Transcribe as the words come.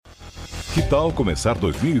Que tal começar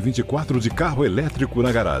 2024 de carro elétrico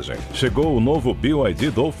na garagem? Chegou o novo BYD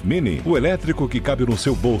Dolph Mini, o elétrico que cabe no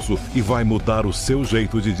seu bolso e vai mudar o seu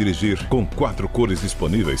jeito de dirigir. Com 4 cores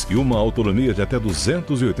disponíveis e uma autonomia de até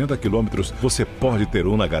 280 km, você pode ter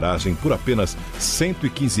um na garagem por apenas R$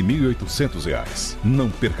 115.800. Não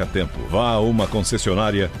perca tempo, vá a uma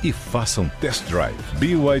concessionária e faça um test drive.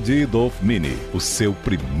 BYD Dolph Mini, o seu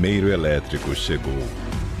primeiro elétrico chegou.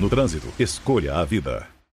 No trânsito, escolha a vida.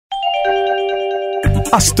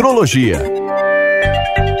 Astrologia.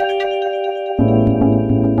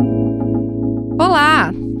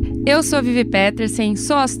 Olá, eu sou a Vivi Pettersen,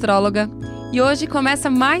 sou astróloga e hoje começa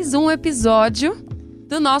mais um episódio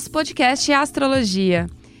do nosso podcast Astrologia.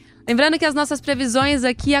 Lembrando que as nossas previsões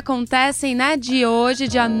aqui acontecem, de hoje,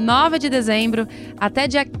 dia 9 de dezembro, até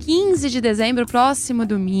dia 15 de dezembro, próximo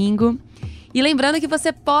domingo. E lembrando que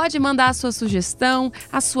você pode mandar a sua sugestão,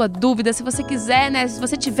 a sua dúvida, se você quiser, se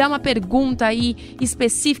você tiver uma pergunta aí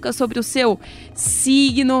específica sobre o seu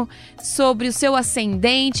signo, sobre o seu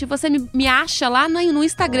ascendente, você me acha lá no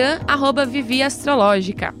Instagram,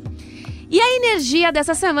 @viviastrológica. E a energia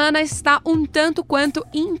dessa semana está um tanto quanto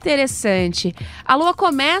interessante. A Lua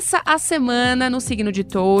começa a semana no signo de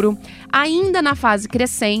Touro, ainda na fase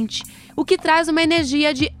crescente, o que traz uma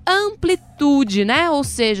energia de amplitude, Ou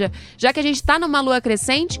seja, já que a gente está numa Lua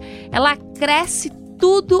crescente, ela cresce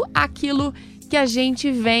tudo aquilo que a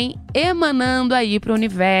gente vem emanando aí para o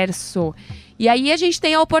universo. E aí a gente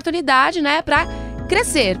tem a oportunidade, para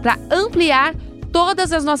crescer, para ampliar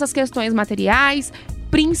todas as nossas questões materiais,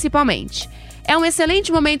 principalmente. É um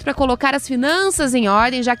excelente momento para colocar as finanças em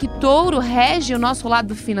ordem, já que Touro rege o nosso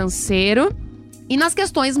lado financeiro. E nas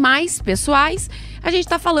questões mais pessoais, a gente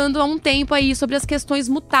está falando há um tempo aí sobre as questões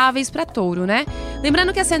mutáveis para Touro,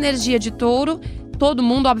 Lembrando que essa energia de Touro, todo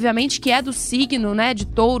mundo, obviamente, que é do signo, de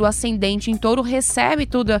Touro, ascendente em Touro, recebe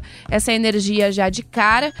toda essa energia já de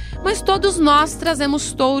cara, mas todos nós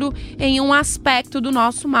trazemos Touro em um aspecto do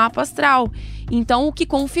nosso mapa astral. Então, o que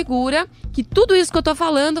configura que tudo isso que eu tô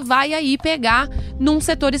falando vai aí pegar num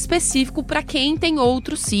setor específico para quem tem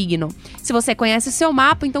outro signo. Se você conhece seu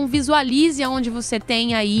mapa, então visualize onde você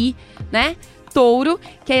tem aí, Touro,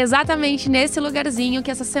 que é exatamente nesse lugarzinho que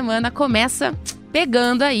essa semana começa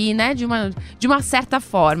pegando aí, de uma certa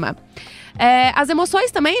forma. As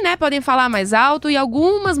emoções também, podem falar mais alto e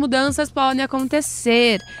algumas mudanças podem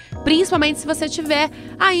acontecer, principalmente se você estiver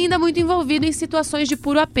ainda muito envolvido em situações de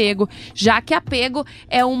puro apego, já que apego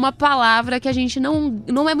é uma palavra que a gente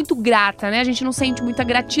não é muito grata, A gente não sente muita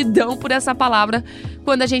gratidão por essa palavra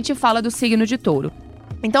quando a gente fala do signo de Touro.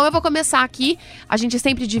 Então eu vou começar aqui, a gente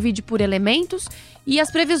sempre divide por elementos e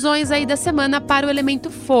as previsões aí da semana para o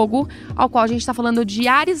elemento fogo, ao qual a gente está falando de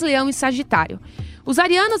Áries, Leão e Sagitário. Os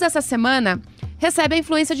arianos essa semana recebem a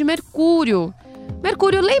influência de Mercúrio.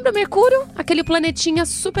 Lembra Mercúrio? Aquele planetinha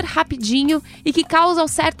super rapidinho e que causa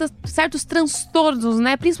certos transtornos,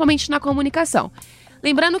 principalmente na comunicação.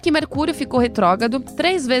 Lembrando que Mercúrio ficou retrógrado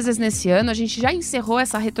 3 vezes nesse ano, a gente já encerrou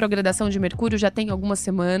essa retrogradação de Mercúrio já tem algumas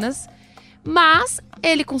semanas. Mas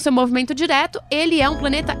ele, com seu movimento direto, ele é um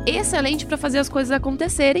planeta excelente para fazer as coisas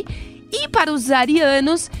acontecerem. E para os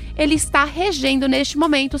arianos, ele está regendo neste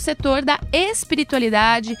momento o setor da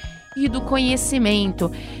espiritualidade e do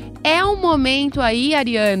conhecimento. É um momento aí,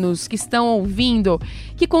 arianos, que estão ouvindo,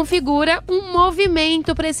 que configura um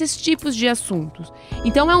movimento para esses tipos de assuntos.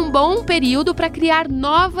 Então é um bom período para criar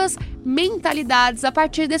novas mentalidades a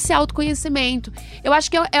partir desse autoconhecimento. Eu acho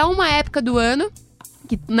que é uma época do ano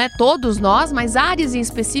que todos nós, mas Áries em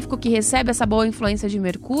específico, que recebe essa boa influência de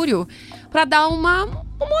Mercúrio, para dar uma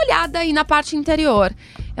olhada aí na parte interior.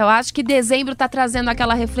 Eu acho que dezembro está trazendo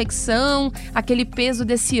aquela reflexão, aquele peso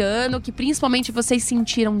desse ano, que principalmente vocês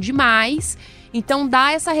sentiram demais, então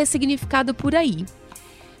dá essa ressignificada por aí.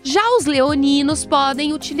 Já os leoninos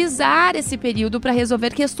podem utilizar esse período para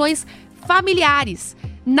resolver questões familiares.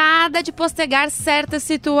 Nada de postergar certas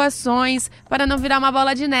situações para não virar uma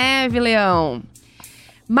bola de neve, Leão.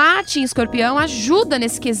 Marte em Escorpião ajuda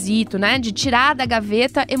nesse quesito, de tirar da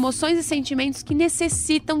gaveta emoções e sentimentos que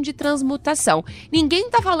necessitam de transmutação. Ninguém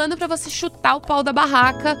tá falando pra você chutar o pau da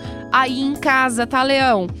barraca aí em casa, tá,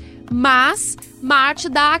 Leão? Mas Marte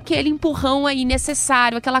dá aquele empurrão aí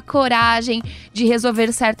necessário, aquela coragem de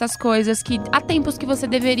resolver certas coisas que há tempos que você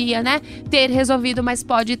deveria, ter resolvido, mas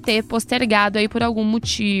pode ter postergado aí por algum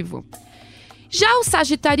motivo. Já os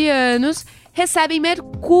sagitarianos recebem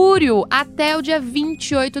Mercúrio até o dia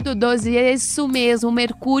 28/12. É isso mesmo,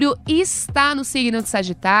 Mercúrio está no signo de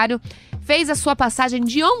Sagitário, fez a sua passagem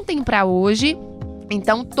de ontem para hoje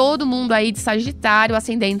Então, todo mundo aí de Sagitário,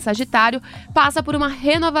 ascendente Sagitário, passa por uma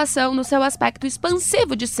renovação no seu aspecto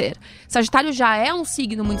expansivo de ser. Sagitário já é um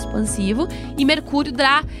signo muito expansivo e Mercúrio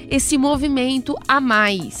dá esse movimento a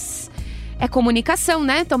mais. É comunicação,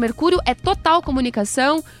 né? Então, Mercúrio é total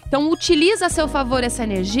comunicação. Então, utiliza a seu favor essa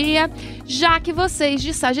energia, já que vocês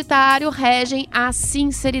de Sagitário regem a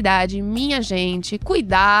sinceridade. Minha gente,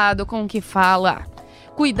 cuidado com o que fala.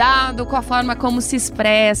 Cuidado com a forma como se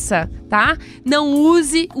expressa, tá? Não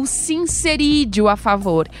use o sincerídio a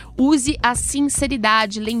favor. Use a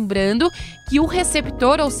sinceridade, lembrando que o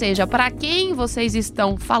receptor, ou seja, para quem vocês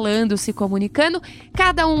estão falando, se comunicando,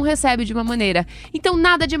 cada um recebe de uma maneira. Então,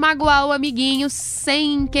 nada de magoar o amiguinho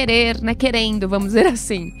sem querer, né? Querendo, vamos dizer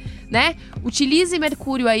assim, né? Utilize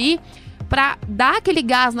Mercúrio aí para dar aquele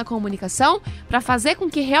gás na comunicação, para fazer com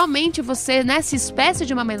que realmente você, né, se expresse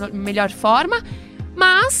de uma melhor forma.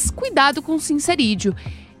 Mas cuidado com o sincerídio.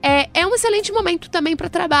 É um excelente momento também para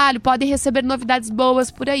trabalho. Podem receber novidades boas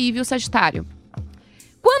por aí, viu, Sagitário?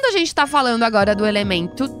 Quando a gente está falando agora do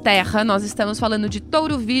elemento terra, nós estamos falando de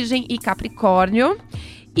Touro, Virgem e Capricórnio.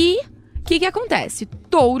 E o que acontece?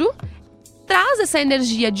 Touro traz essa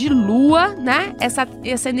energia de lua, né?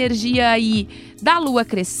 Essa energia aí da lua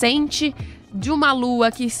crescente, de uma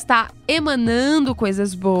lua que está emanando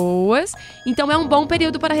coisas boas. Então é um bom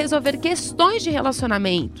período para resolver questões de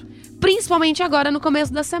relacionamento, principalmente agora no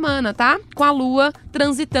começo da semana, tá? Com a lua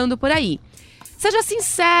transitando por aí. Seja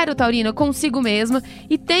sincero, taurino, consigo mesmo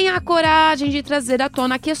e tenha a coragem de trazer à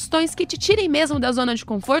tona questões que te tirem mesmo da zona de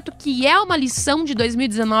conforto, que é uma lição de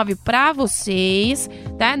 2019 para vocês,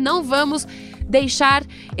 tá? Não vamos deixar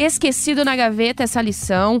esquecido na gaveta essa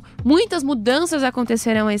lição. Muitas mudanças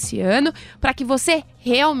acontecerão esse ano para que você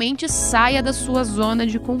realmente saia da sua zona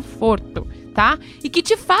de conforto, tá? E que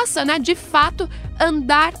te faça, né, de fato,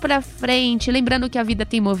 andar para frente, lembrando que a vida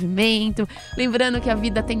tem movimento, lembrando que a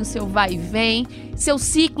vida tem o seu vai e vem, seus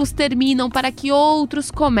ciclos terminam para que outros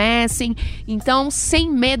comecem. Então, sem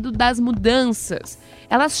medo das mudanças.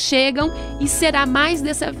 Elas chegam e será mais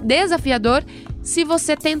desafiador se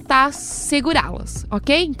você tentar segurá-las,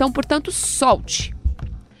 ok? Então, portanto, solte.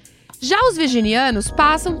 Já os virginianos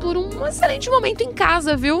passam por um excelente momento em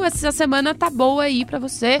casa, viu? Essa semana tá boa aí para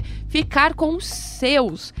você ficar com os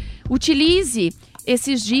seus. Utilize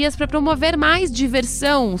esses dias para promover mais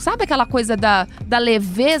diversão. Sabe aquela coisa da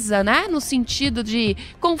leveza, né? No sentido de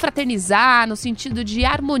confraternizar, no sentido de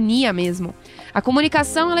harmonia mesmo. A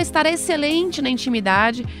comunicação ela estará excelente na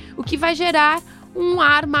intimidade, o que vai gerar um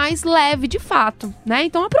ar mais leve de fato, né?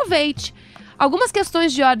 Então aproveite. Algumas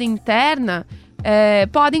questões de ordem interna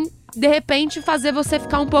podem, de repente, fazer você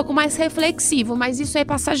ficar um pouco mais reflexivo, mas isso é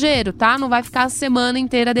passageiro, tá? Não vai ficar a semana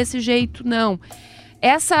inteira desse jeito, não.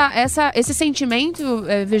 Esse sentimento,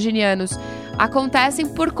 virginianos, acontecem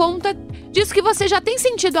por conta disso que você já tem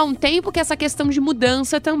sentido há um tempo, que é essa questão de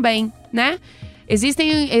mudança também, né?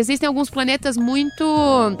 Existem alguns planetas muito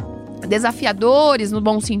desafiadores, no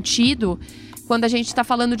bom sentido, quando a gente está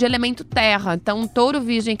falando de elemento terra. Então, Touro,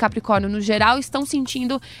 Virgem e Capricórnio, no geral, estão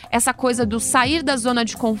sentindo essa coisa do sair da zona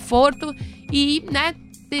de conforto e, né,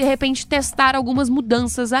 de repente, testar algumas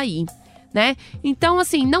mudanças aí, né? Então,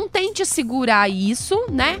 assim, não tente segurar isso,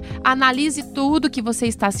 né? Analise tudo que você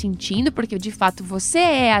está sentindo, porque, de fato, você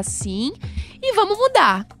é assim e vamos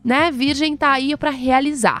mudar, né? Virgem tá aí para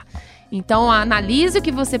realizar. Então, analise o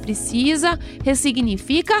que você precisa,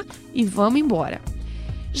 ressignifica e vamos embora.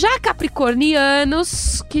 Já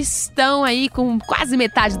capricornianos, que estão aí com quase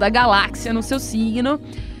metade da galáxia no seu signo,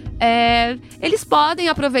 eles podem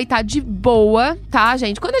aproveitar de boa, tá,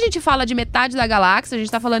 gente? Quando a gente fala de metade da galáxia, a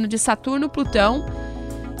gente tá falando de Saturno, Plutão,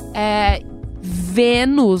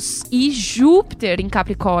 Vênus e Júpiter em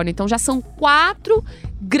Capricórnio. Então já são 4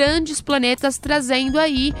 grandes planetas trazendo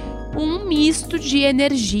aí um misto de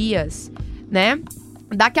energias, né?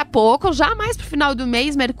 Daqui a pouco, já mais pro final do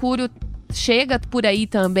mês, Mercúrio chega por aí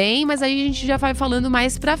também, mas aí a gente já vai falando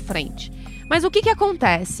mais pra frente. Mas o que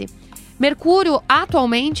acontece? Mercúrio,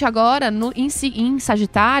 atualmente, agora, em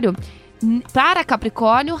Sagitário, para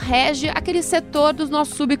Capricórnio, rege aquele setor do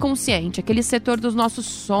nosso subconsciente, aquele setor dos nossos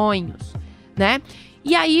sonhos, né?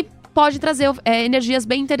 E aí pode trazer energias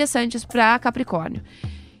bem interessantes para Capricórnio.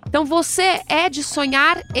 Então, você é de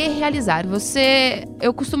sonhar e realizar.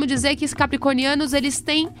 Eu costumo dizer que os capricornianos, eles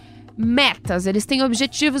têm metas, eles têm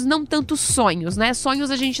objetivos, não tanto sonhos, né? Sonhos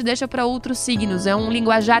a gente deixa para outros signos, é um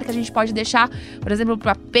linguajar que a gente pode deixar, por exemplo,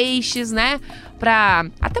 para peixes, né?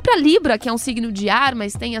 Até para Libra, que é um signo de ar,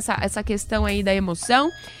 mas tem essa questão aí da emoção.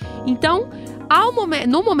 Então,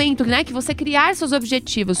 no momento, né, que você criar seus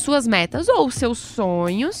objetivos, suas metas ou seus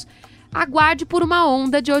sonhos, aguarde por uma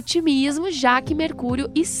onda de otimismo, já que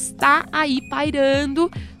Mercúrio está aí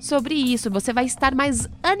pairando sobre isso. Você vai estar mais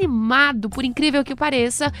animado, por incrível que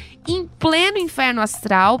pareça, em pleno inferno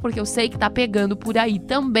astral, porque eu sei que tá pegando por aí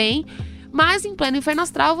também, mas em pleno inferno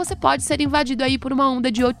astral você pode ser invadido aí por uma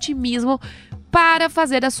onda de otimismo para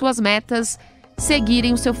fazer as suas metas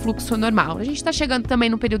seguirem o seu fluxo normal. A gente está chegando também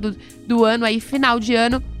no período do ano aí, final de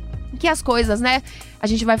ano, que as coisas, né, a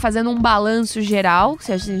gente vai fazendo um balanço geral,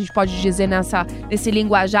 se a gente pode dizer nesse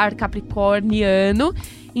linguajar capricorniano.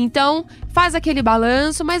 Então, faz aquele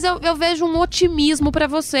balanço, mas eu vejo um otimismo para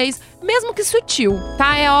vocês, mesmo que sutil,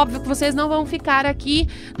 tá? É óbvio que vocês não vão ficar aqui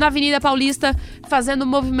na Avenida Paulista fazendo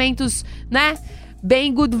movimentos, né,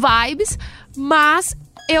 bem good vibes, mas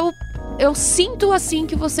eu sinto assim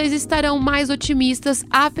que vocês estarão mais otimistas,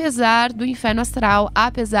 apesar do inferno astral,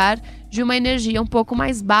 apesar de uma energia um pouco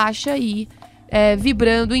mais baixa aí,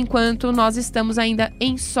 vibrando enquanto nós estamos ainda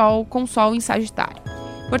com Sol em Sagitário.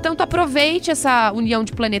 Portanto, aproveite essa união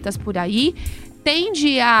de planetas por aí,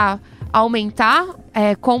 tende a aumentar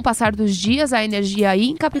com o passar dos dias a energia aí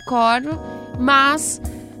em Capricórnio, mas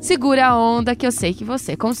segura a onda que eu sei que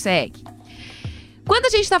você consegue. Quando a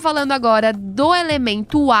gente está falando agora do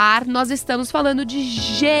elemento ar, nós estamos falando de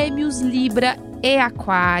Gêmeos, Libra e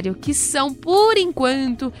Aquário, que são, por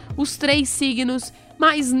enquanto, os 3 signos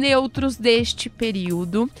mais neutros deste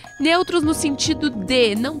período. Neutros no sentido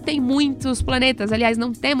de não tem muitos planetas, aliás,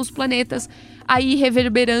 não temos planetas aí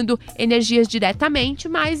reverberando energias diretamente,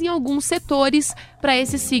 mas em alguns setores para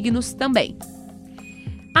esses signos também.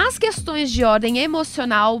 As questões de ordem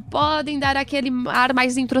emocional podem dar aquele ar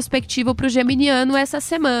mais introspectivo para o geminiano essa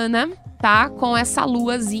semana, tá? Com essa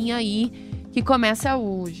luazinha aí que começa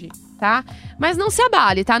hoje, tá? Mas não se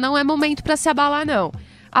abale, tá? Não é momento para se abalar, não.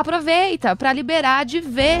 Aproveita para liberar de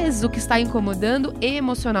vez o que está incomodando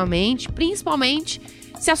emocionalmente, principalmente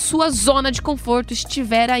se a sua zona de conforto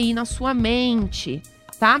estiver aí na sua mente,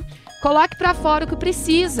 tá? Coloque para fora o que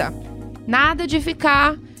precisa. Nada de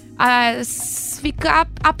ficar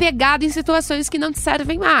apegado em situações que não te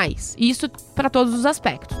servem mais. Isso para todos os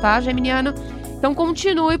aspectos, tá, geminiano? Então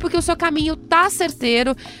continue, porque o seu caminho tá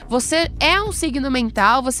certeiro. Você é um signo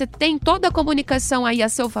mental, você tem toda a comunicação aí a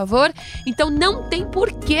seu favor. Então não tem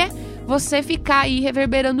porquê você ficar aí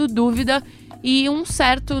reverberando dúvida e uma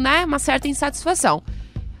certa insatisfação.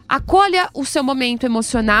 Acolha o seu momento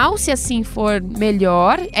emocional, se assim for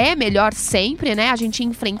melhor. É melhor sempre, né, a gente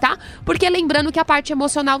enfrentar, porque lembrando que a parte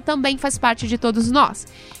emocional também faz parte de todos nós.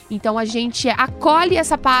 Então a gente acolhe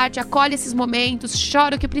essa parte, acolhe esses momentos,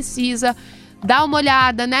 chora o que precisa, dá uma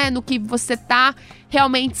olhada, né, no que você tá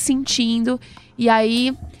realmente sentindo, e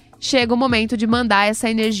aí chega o momento de mandar essa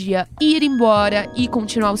energia ir embora e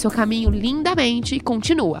continuar o seu caminho lindamente, e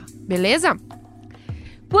continua, beleza?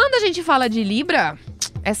 Quando a gente fala de Libra,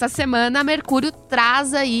 essa semana Mercúrio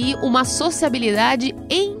traz aí uma sociabilidade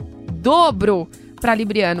em dobro para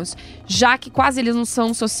librianos, já que quase eles não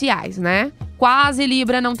são sociais, né? Quase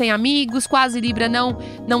Libra não tem amigos, quase Libra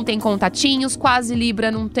não tem contatinhos, quase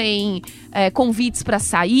Libra não tem convites para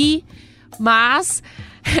sair, mas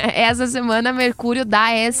essa semana Mercúrio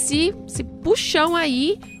dá esse puxão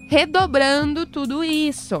aí, redobrando tudo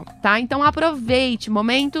isso, tá? Então aproveite, é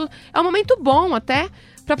um momento bom até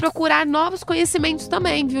para procurar novos conhecimentos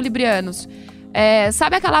também, viu, librianos?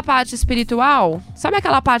 Sabe aquela parte espiritual? Sabe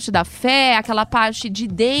aquela parte da fé, aquela parte de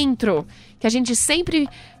dentro, que a gente sempre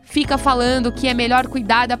fica falando que é melhor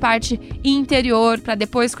cuidar da parte interior para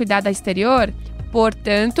depois cuidar da exterior?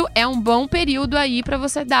 Portanto, é um bom período aí para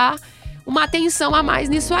você dar uma atenção a mais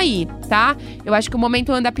nisso aí, tá? Eu acho que o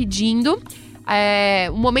momento anda pedindo,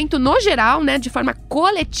 o momento no geral, né, de forma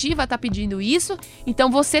coletiva tá pedindo isso, então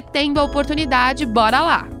você tendo a oportunidade, bora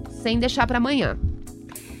lá, sem deixar para amanhã.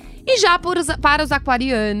 E já para os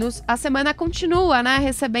aquarianos, a semana continua, né,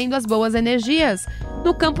 recebendo as boas energias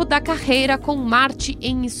no campo da carreira, com Marte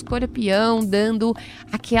em Escorpião, dando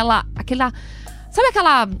sabe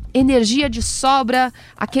aquela energia de sobra,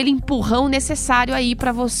 aquele empurrão necessário aí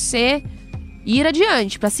para você ir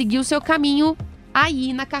adiante, para seguir o seu caminho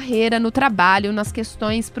aí na carreira, no trabalho, nas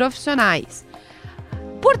questões profissionais.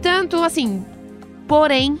 Portanto, assim,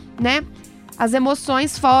 porém, né, as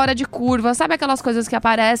emoções fora de curva, sabe aquelas coisas que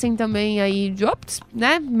aparecem também aí,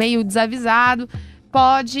 né, meio desavisado,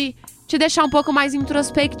 pode te deixar um pouco mais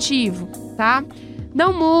introspectivo, tá?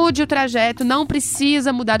 Não mude o trajeto, não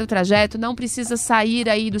precisa mudar o trajeto, não precisa sair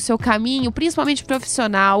aí do seu caminho, principalmente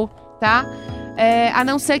profissional, tá? A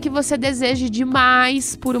não ser que você deseje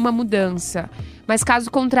demais por uma mudança. Mas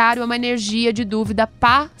caso contrário, é uma energia de dúvida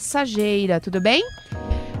passageira, tudo bem?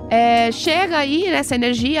 Chega aí nessa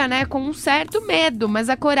energia, né, com um certo medo, mas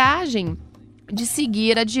a coragem de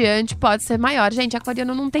seguir adiante pode ser maior. Gente,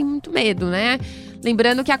 aquariano não tem muito medo, né?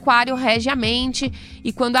 Lembrando que aquário rege a mente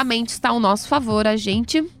e quando a mente está ao nosso favor, a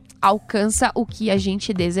gente alcança o que a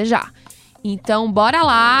gente desejar. Então, bora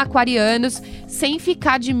lá, aquarianos, sem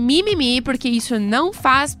ficar de mimimi, porque isso não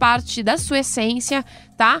faz parte da sua essência,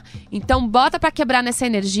 tá? Então, bota pra quebrar nessa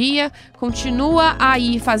energia, continua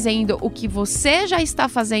aí fazendo o que você já está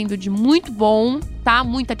fazendo de muito bom, tá?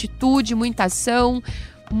 Muita atitude, muita ação,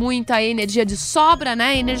 muita energia de sobra,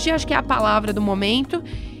 né? Energia acho que é a palavra do momento.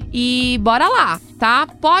 E bora lá, tá?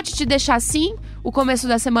 Pode te deixar assim o começo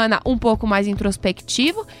da semana um pouco mais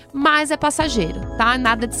introspectivo, mas é passageiro, tá?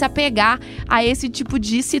 Nada de se apegar a esse tipo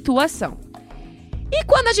de situação. E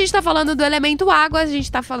quando a gente tá falando do elemento água, a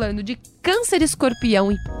gente tá falando de Câncer,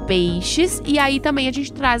 Escorpião e Peixes. E aí também a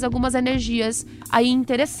gente traz algumas energias aí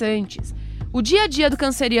interessantes. O dia a dia do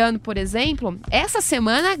canceriano, por exemplo, essa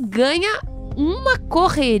semana ganha uma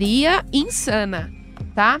correria insana,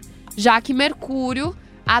 tá? Já que Mercúrio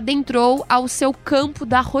adentrou ao seu campo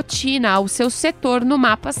da rotina, ao seu setor no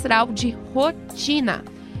mapa astral de rotina.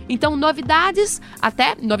 Então, novidades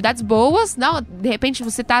boas, não, de repente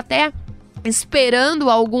você tá até esperando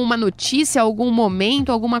alguma notícia, algum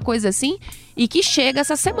momento, alguma coisa assim, e que chega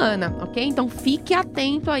essa semana, ok? Então, fique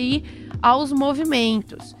atento aí aos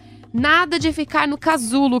movimentos. Nada de ficar no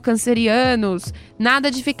casulo, cancerianos. Nada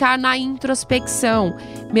de ficar na introspecção.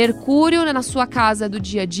 Mercúrio na sua casa do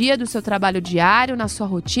dia a dia, do seu trabalho diário, na sua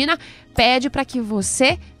rotina, pede para que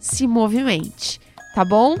você se movimente, tá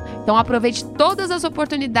bom? Então aproveite todas as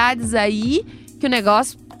oportunidades aí que o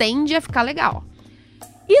negócio tende a ficar legal.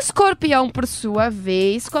 Escorpião, por sua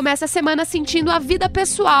vez, começa a semana sentindo a vida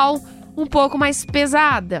pessoal um pouco mais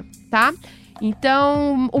pesada, tá?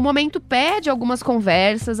 Então, o momento pede algumas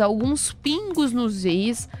conversas, alguns pingos nos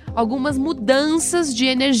is, algumas mudanças de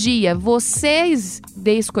energia. Vocês,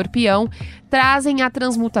 de Escorpião, trazem a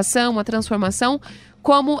transmutação, a transformação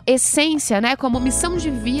como essência, né? Como missão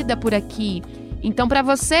de vida por aqui. Então, para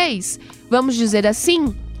vocês, vamos dizer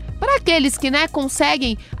assim, para aqueles que, né,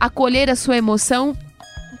 conseguem acolher a sua emoção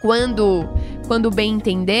quando bem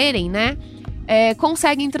entenderem, né?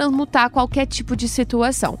 Conseguem transmutar qualquer tipo de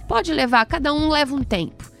situação. Pode levar, cada um leva um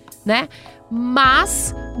tempo, né?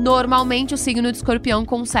 Mas, normalmente, o signo de Escorpião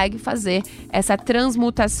consegue fazer essa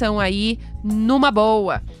transmutação aí numa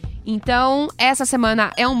boa. Então, essa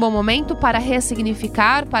semana é um bom momento para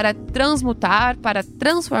ressignificar, para transmutar, para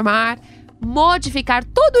transformar, modificar.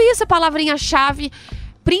 Tudo isso é palavrinha-chave,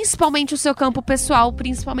 principalmente o seu campo pessoal,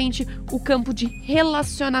 principalmente o campo de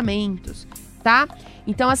relacionamentos, tá?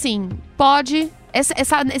 Então, assim,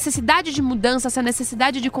 essa necessidade de mudança, essa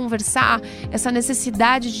necessidade de conversar, essa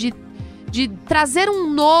necessidade de trazer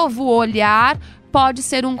um novo olhar, pode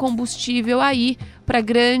ser um combustível aí para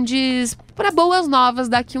boas novas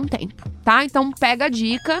daqui a um tempo, tá? Então, pega a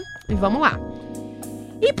dica e vamos lá.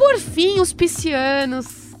 E por fim, os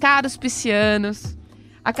piscianos, caros piscianos,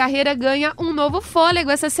 a carreira ganha um novo fôlego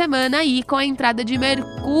essa semana aí com a entrada de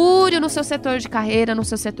Mercúrio no seu setor de carreira, no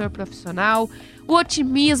seu setor profissional. O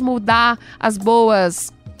otimismo dá as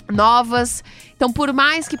boas novas. Então, por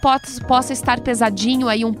mais que possa estar pesadinho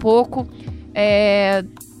aí um pouco,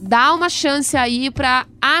 dá uma chance aí para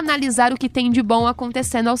analisar o que tem de bom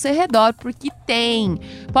acontecendo ao seu redor, porque tem.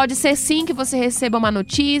 Pode ser sim que você receba uma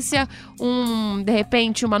notícia, de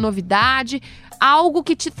repente uma novidade, algo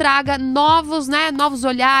que te traga novos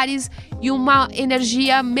olhares e uma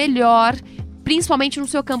energia melhor, principalmente no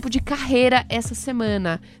seu campo de carreira essa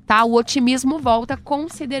semana, tá? O otimismo volta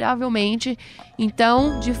consideravelmente,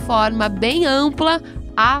 então, de forma bem ampla,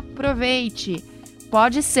 aproveite.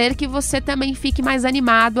 Pode ser que você também fique mais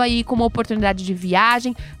animado aí com uma oportunidade de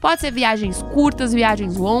viagem, pode ser viagens curtas,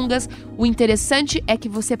 viagens longas, o interessante é que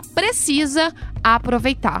você precisa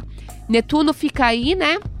aproveitar. Netuno fica aí,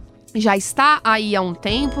 né? Já está aí há um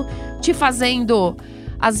tempo, te fazendo,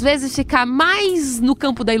 às vezes, ficar mais no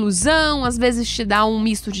campo da ilusão, às vezes te dá um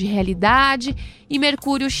misto de realidade. E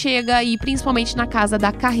Mercúrio chega aí, principalmente na casa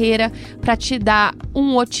da carreira, para te dar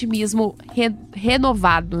um otimismo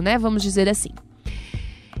renovado, né? Vamos dizer assim.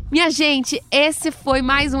 Minha gente, esse foi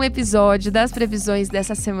mais um episódio das previsões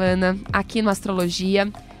dessa semana aqui no Astrologia.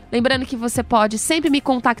 Lembrando que você pode sempre me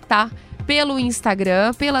contactar pelo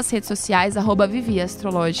Instagram, pelas redes sociais, @Vivi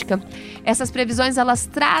Astrológica. Essas previsões, elas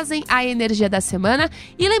trazem a energia da semana.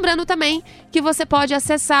 E lembrando também que você pode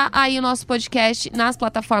acessar aí o nosso podcast nas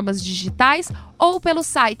plataformas digitais ou pelo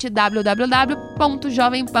site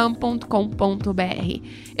www.jovempan.com.br.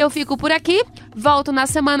 Eu fico por aqui, volto na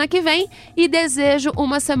semana que vem e desejo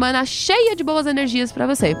uma semana cheia de boas energias para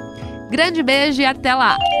você. Grande beijo e até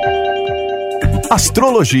lá!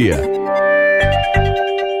 Astrologia.